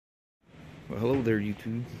Well, hello there,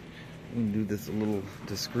 YouTube. I'm going to do this a little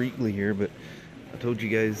discreetly here, but I told you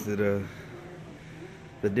guys that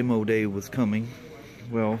the demo day was coming.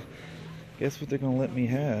 Well, guess what they're going to let me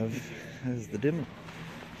have as the demo.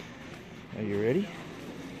 Are you ready?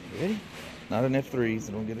 You ready? Not an F3,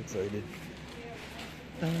 so don't get excited.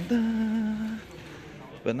 Dun, dun.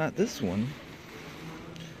 But not this one.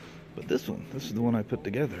 But this one. This is the one I put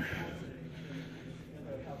together.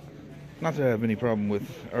 Not that I have any problem with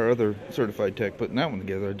our other certified tech putting that one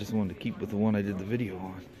together. I just wanted to keep with the one I did the video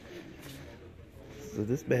on. So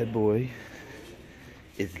this bad boy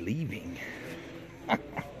is leaving. The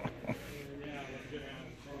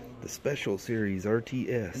Special Series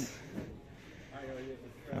RTS.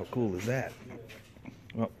 How cool is that?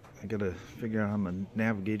 Well, I gotta figure out how I'm gonna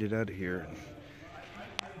navigate it out of here.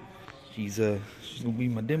 She's gonna be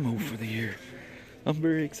my demo for the year. I'm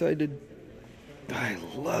very excited. I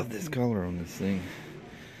love this color on this thing.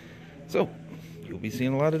 So, you'll be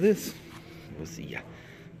seeing a lot of this. We'll see ya.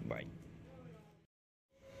 Bye.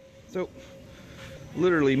 So,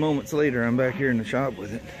 literally moments later, I'm back here in the shop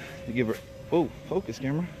with it to give her, oh, focus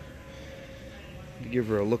camera, to give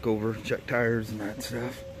her a look over, check tires and that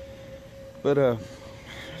stuff. But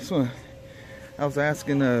so I was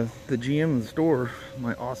asking the GM in the store,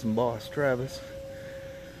 my awesome boss Travis,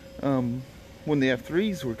 when the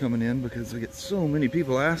F3s were coming in, because I get so many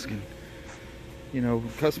people asking. You know,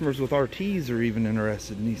 customers with RTs are even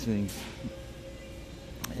interested in these things.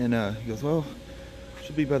 And he goes, well,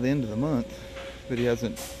 should be by the end of the month. But he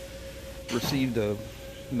hasn't received a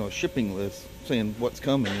shipping list saying what's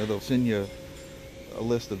coming. They'll send you a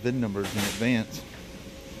list of VIN numbers in advance.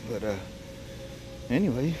 But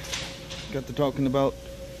anyway, got to talking about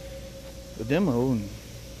the demo and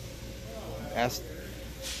asked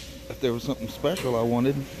if there was something special I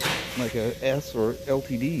wanted, like a S or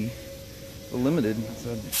LTD, the limited. I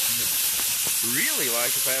said, really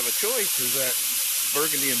like, if I have a choice, is that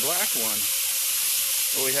burgundy and black one.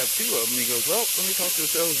 Well, we have two of them. He goes, well, let me talk to the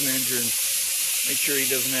sales manager and make sure he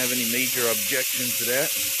doesn't have any major objection to that.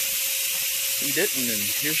 And he didn't, and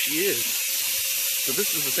here she is. So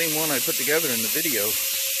this is the same one I put together in the video.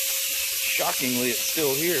 Shockingly, it's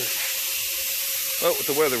still here. But with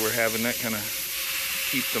the weather we're having, that kind of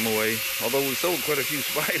keeps them away. Although we sold quite a few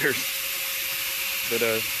Spyders, but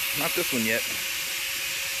not this one yet.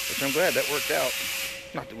 Which I'm glad that worked out.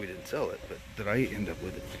 Not that we didn't sell it, but that I end up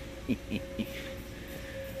with it.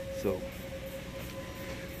 So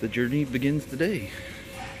the journey begins today,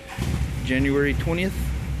 January 20th,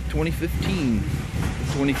 2015. The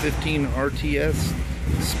 2015 RTS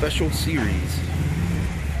Special Series.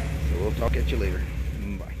 So we'll talk at you later.